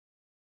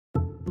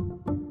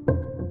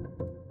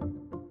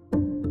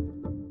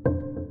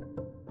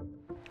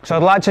So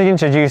I'd like to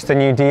introduce the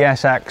new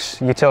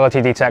DSX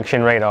utility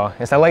detection radar.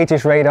 It's the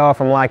latest radar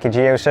from Leica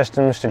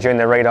Geosystems to join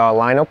the radar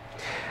lineup.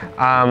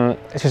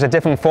 This is a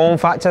different form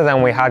factor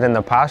than we had in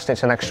the past.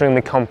 It's an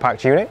extremely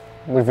compact unit.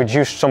 We've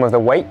reduced some of the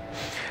weight,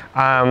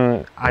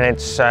 and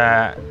it's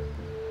a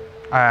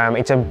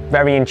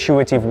very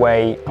intuitive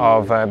way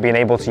of being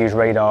able to use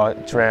radar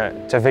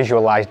to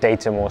visualize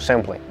data more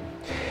simply.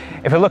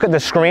 If we look at the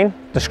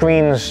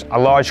screen's a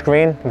large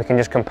screen. We can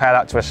just compare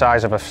that to the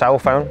size of a cell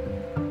phone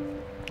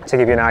to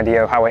give you an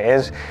idea of how it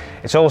is.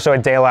 It's also a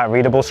daylight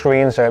readable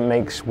screen, so it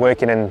makes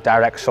working in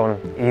direct sun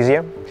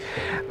easier.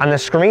 And the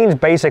screen's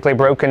basically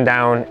broken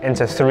down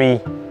into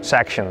 3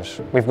 sections.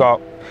 We've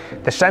got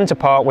the center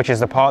part, which is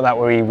the part that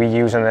we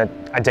use on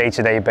a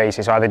day-to-day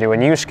basis. Either do a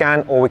new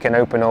scan or we can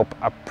open up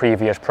a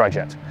previous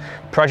project.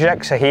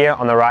 Projects are here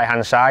on the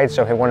right-hand side,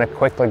 so if we want to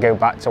quickly go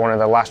back to one of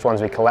the last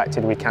ones we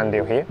collected, we can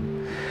do here.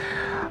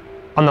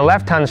 On the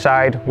left-hand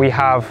side, we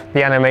have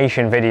the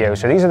animation video.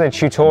 So these are the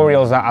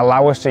tutorials that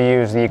allow us to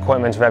use the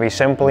equipment very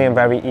simply and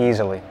very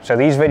easily. So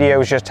these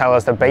videos just tell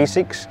us the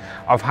basics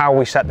of how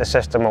we set the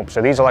system up.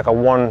 So these are like a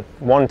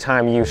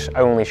one-time use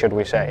only, should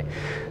we say.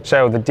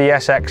 So the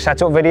DSX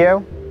setup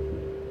video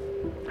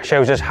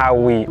shows us how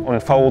we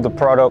unfold the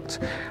product,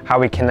 how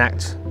we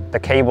connect the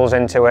cables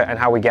into it, and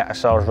how we get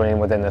ourselves running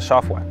within the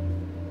software.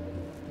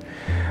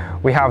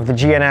 We have the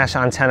GNS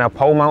antenna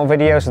pole mount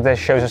video, so this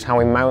shows us how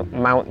we mount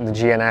the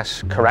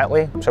GNS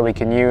correctly, so we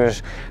can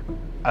use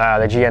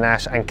the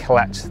GNS and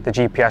collect the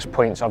GPS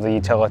points of the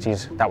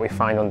utilities that we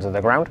find under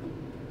the ground.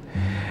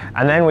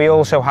 And then we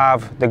also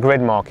have the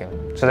grid marking.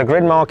 So the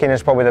grid marking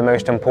is probably the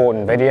most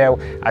important video,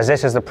 as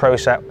this is the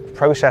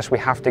process we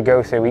have to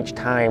go through each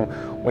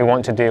time we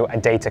want to do a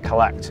data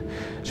collect.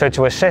 So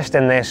to assist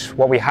in this,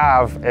 what we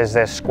have is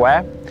this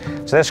square.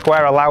 So this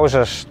square allows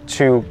us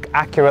to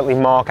accurately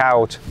mark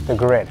out the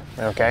grid,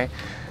 okay?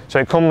 So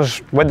it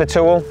comes with the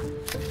tool.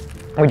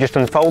 We just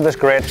unfold this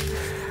grid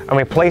and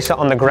we place it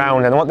on the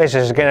ground, and what this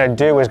is going to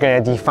do is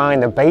going to define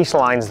the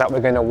baselines that we're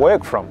going to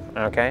work from,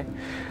 okay?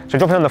 So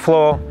drop it on the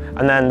floor,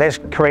 and then this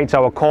creates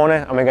our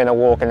corner, and we're going to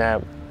walk in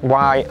a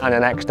Y and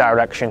an X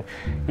direction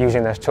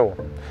using this tool.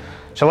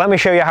 So let me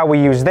show you how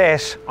we use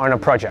this on a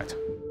project.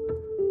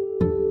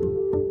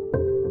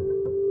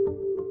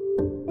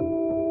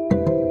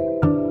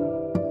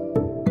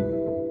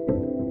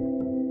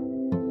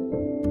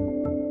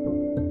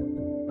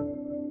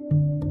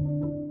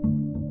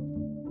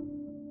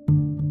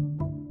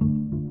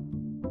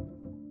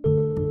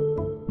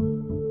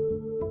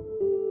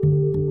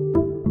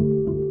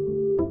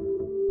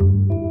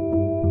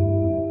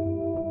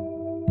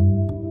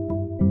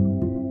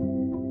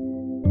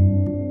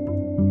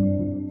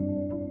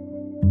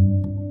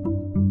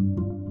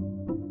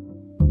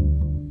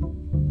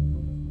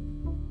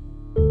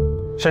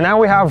 So now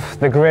we have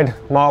the grid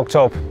marked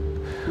up.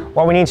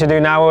 What we need to do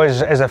now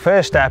as a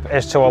first step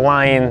is to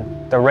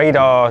align the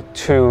radar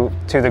to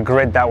the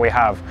grid that we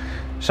have.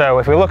 So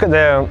if we look at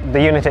the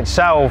unit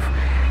itself,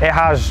 it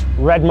has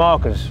red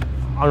markers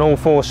on all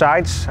 4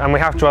 sides, and we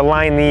have to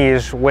align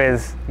these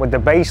with the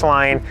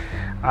baseline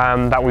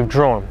that we've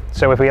drawn.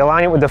 So if we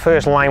align it with the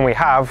first line we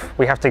have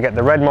to get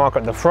the red mark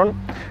at the front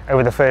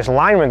over the first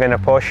line we're going to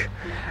push,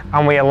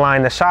 and we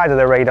align the side of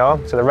the radar,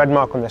 so the red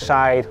mark on the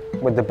side,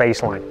 with the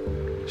baseline.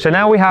 So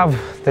now we have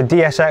the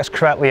DSX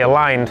correctly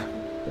aligned.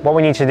 What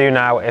we need to do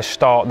now is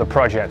start the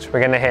project. We're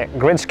going to hit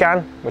grid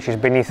scan, which is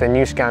beneath the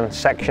new scan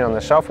section on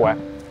the software.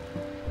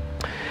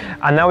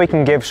 And now we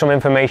can give some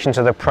information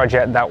to the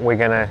project that we're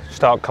going to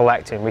start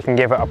collecting. We can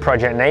give it a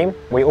project name.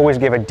 We always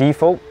give a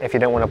default if you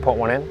don't want to put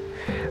one in.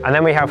 And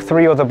then we have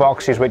 3 other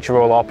boxes which are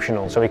all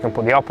optional. So we can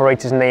put the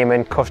operator's name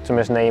in,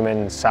 customer's name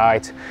in,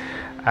 site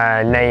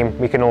name.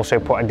 We can also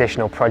put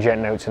additional project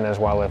notes in as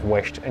well if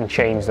wished, and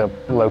change the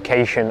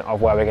location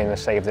of where we're going to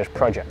save this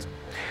project.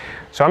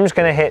 So I'm just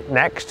going to hit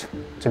next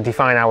to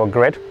define our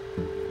grid.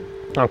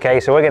 Okay,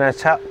 so we're going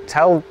to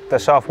tell the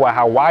software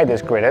how wide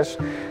this grid is.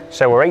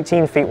 So we're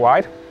 18 feet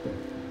wide.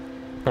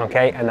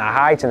 Okay, and the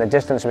height and the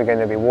distance we're going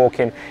to be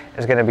walking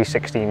is going to be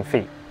 16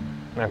 feet.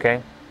 Okay,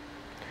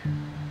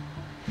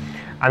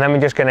 and then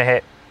we're just going to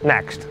hit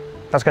next.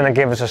 That's going to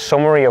give us a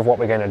summary of what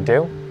we're going to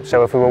do.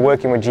 So if we were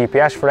working with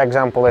GPS, for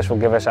example, this will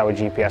give us our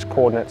GPS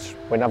coordinates.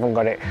 We haven't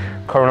got it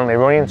currently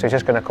running, so it's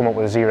just going to come up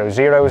with 0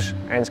 zeros,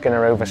 and it's going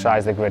to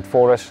oversize the grid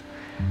for us.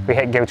 We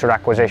hit go to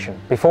acquisition.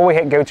 Before we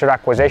hit go to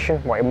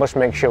acquisition, what we must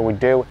make sure we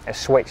do is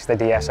switch the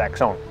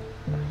DSX on.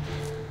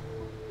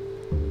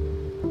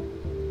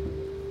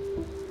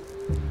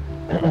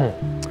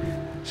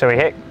 So we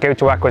hit go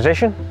to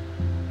acquisition,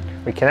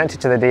 we connect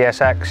it to the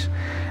DSX,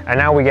 and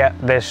now we get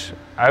this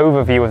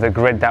overview of the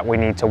grid that we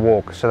need to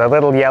walk. So the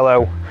little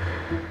yellow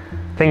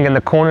thing in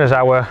the corner is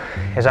our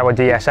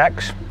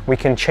DSX. We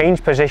can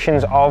change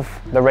positions of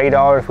the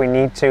radar if we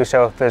need to,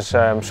 so if there's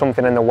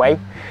something in the way,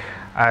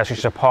 such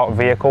as a parked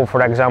vehicle,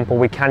 for example,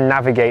 we can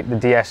navigate the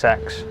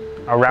DSX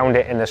around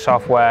it in the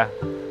software,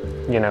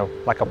 you know,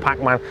 like a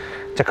Pac-Man,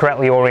 to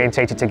correctly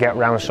orientate it to get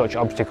around such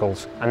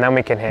obstacles. And then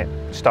we can hit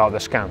start the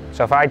scan.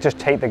 So if I just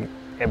take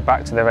it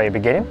back to the very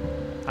beginning,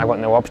 I've got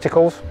no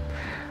obstacles.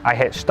 I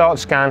hit start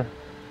scan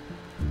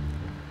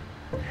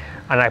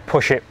and I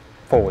push it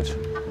forwards.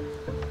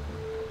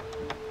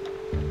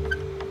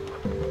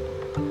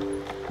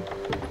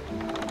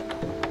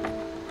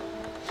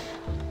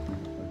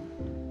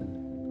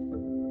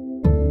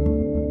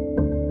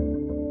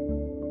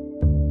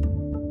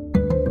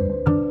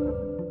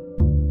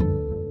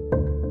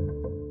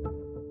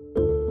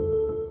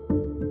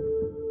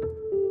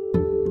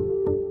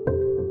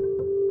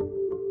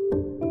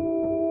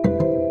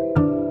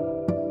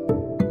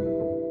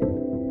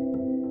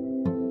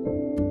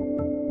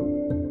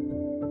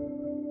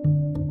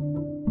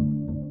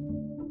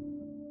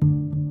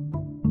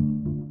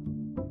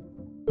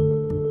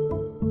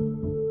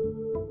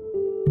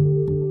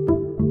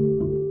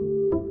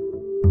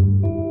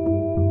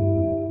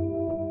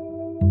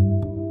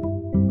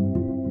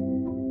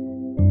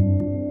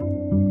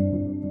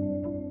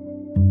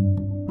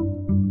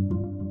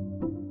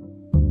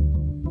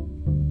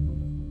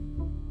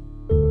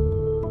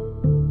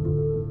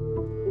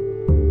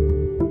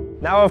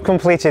 Now I've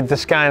completed the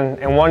scan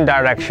in one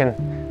direction,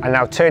 and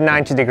now turn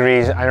 90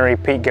 degrees and I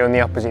repeat, go in the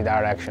opposite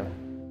direction.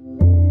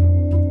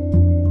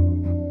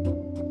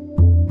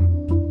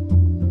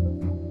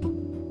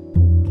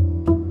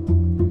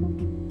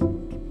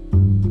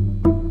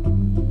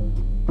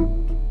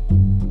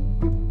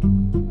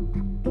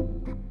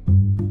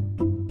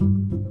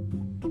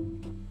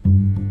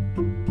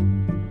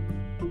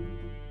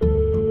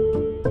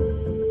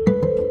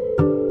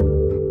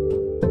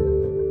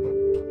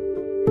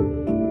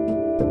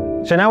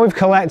 So now we've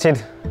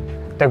collected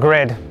the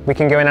grid, we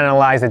can go and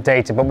analyze the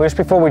data, but just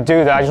before we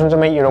do that, I just want to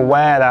make you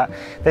aware that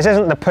this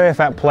isn't the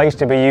perfect place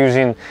to be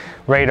using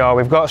radar.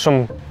 We've got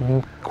some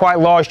quite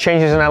large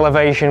changes in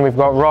elevation, we've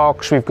got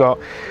rocks, we've got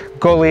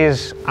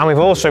gullies, and we've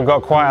also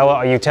got quite a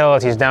lot of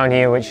utilities down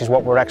here, which is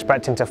what we're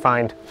expecting to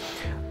find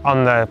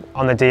on the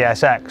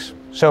DSX.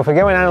 So if we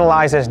go and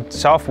analyze this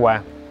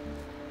software,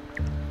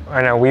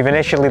 I know we've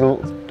initially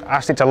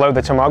asked it to load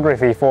the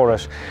tomography for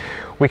us.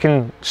 We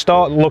can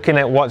start looking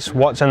at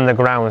what's in the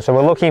ground. So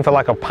we're looking for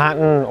like a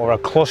pattern or a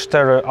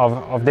cluster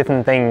of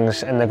different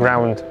things in the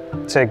ground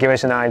to give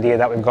us an idea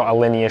that we've got a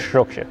linear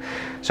structure.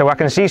 So I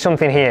can see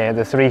something here,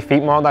 the 3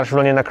 feet mark that's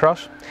running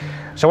across.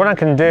 So what I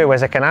can do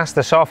is I can ask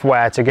the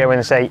software to go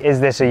and say,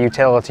 is this a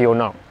utility or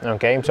not?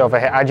 Okay, so if I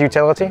hit add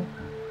utility,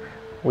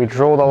 we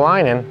draw the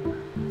line in,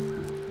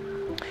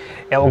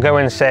 it will go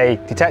and say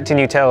detecting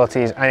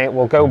utilities, and it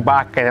will go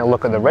back and it'll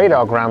look at the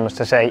radar grams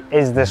to say,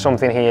 is there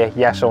something here,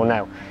 yes or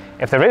no?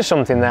 If there is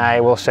something there,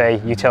 it will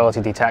say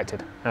utility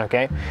detected,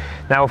 okay?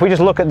 Now, if we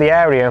just look at the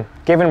area,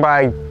 given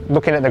by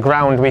looking at the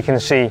ground, we can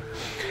see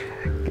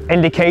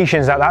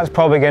indications that that's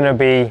probably going to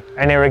be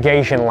an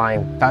irrigation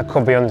line that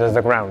could be under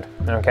the ground,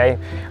 okay?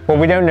 But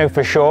we don't know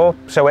for sure,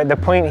 so at the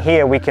point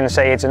here, we can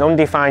say it's an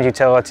undefined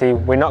utility.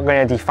 We're not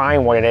going to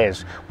define what it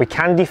is. We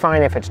can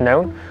define if it's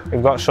known.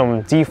 We've got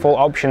some default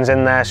options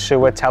in there,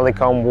 sewer,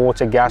 telecom,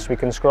 water, gas. We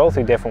can scroll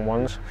through different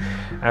ones,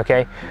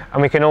 okay?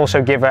 And we can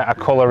also give it a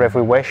color if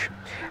we wish.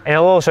 And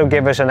it'll also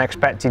give us an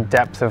expected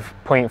depth of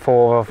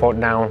 0.4 of a foot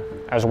down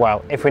as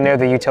well. If we know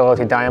the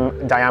utility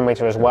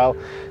diameter as well,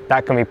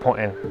 that can be put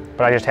in.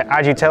 But I just hit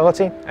add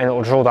utility and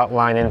it'll draw that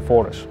line in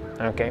for us,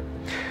 okay?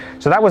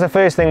 So that was the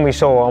first thing we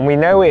saw, and we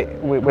know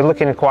we're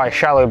looking quite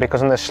shallow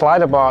because on the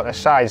slider bar at the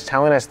side is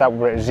telling us that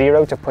we're at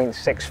 0 to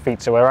 0.6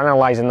 feet, so we're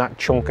analysing that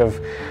chunk of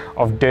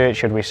dirt,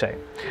 should we say.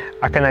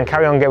 I can then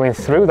carry on going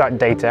through that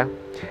data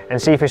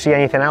and see if we see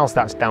anything else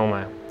that's down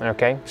there,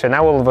 okay? So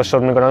now all of a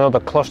sudden we've got another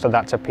cluster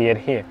that's appeared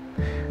here.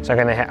 So I'm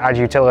going to hit add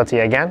utility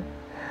again.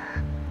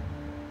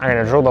 I'm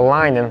going to draw the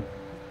line in.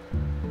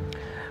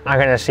 I'm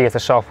going to see if the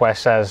software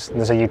says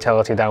there's a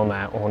utility down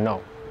there or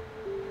not.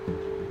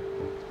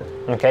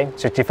 Okay,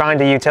 so to find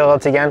a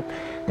utility again,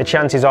 the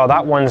chances are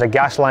that one's a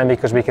gas line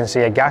because we can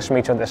see a gas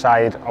meter at the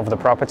side of the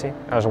property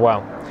as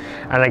well.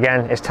 And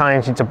again, it's telling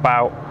us it's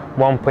about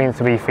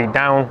 1.3 feet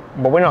down,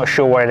 but we're not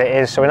sure what it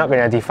is, so we're not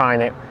going to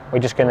define it. We're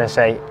just going to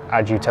say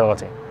add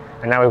utility.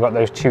 And now we've got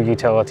those 2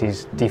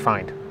 utilities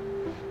defined.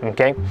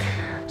 Okay,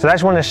 so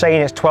that's one is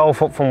saying it's 12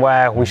 foot from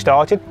where we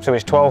started, so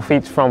it's 12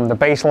 feet from the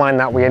baseline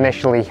that we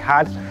initially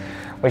had,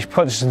 which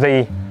puts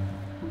the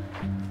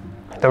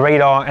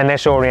radar in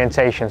this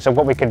orientation. So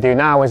what we could do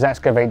now is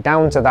excavate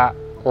down to that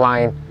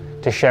line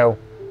to show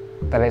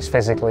that it's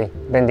physically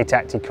been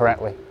detected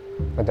correctly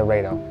with the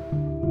radar.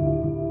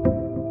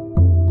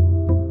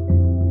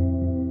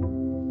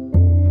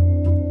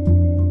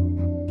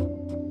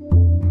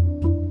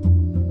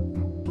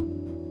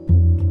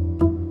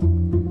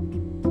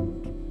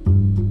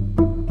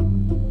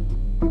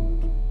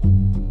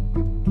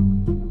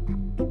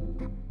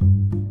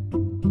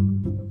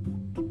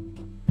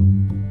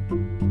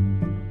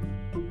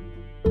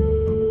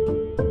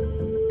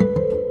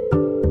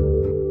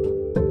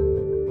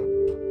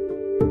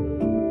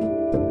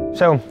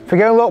 So if we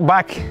go look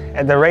back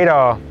at the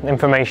radar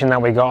information that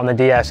we got on the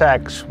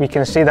DSX, we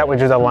can see that we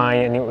drew the line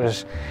and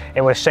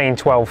it was saying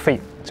 12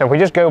 feet. So if we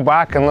just go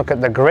back and look at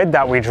the grid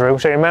that we drew,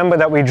 so remember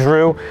that we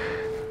drew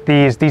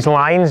these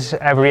lines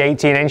every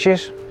 18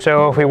 inches.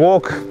 So if we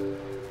walk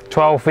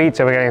 12 feet,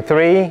 so we're getting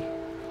 3,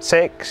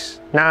 6,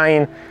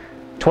 9,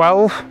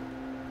 12,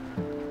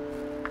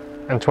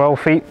 and 12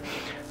 feet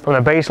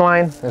from the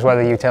baseline is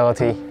where the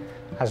utility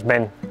has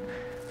been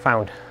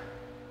found.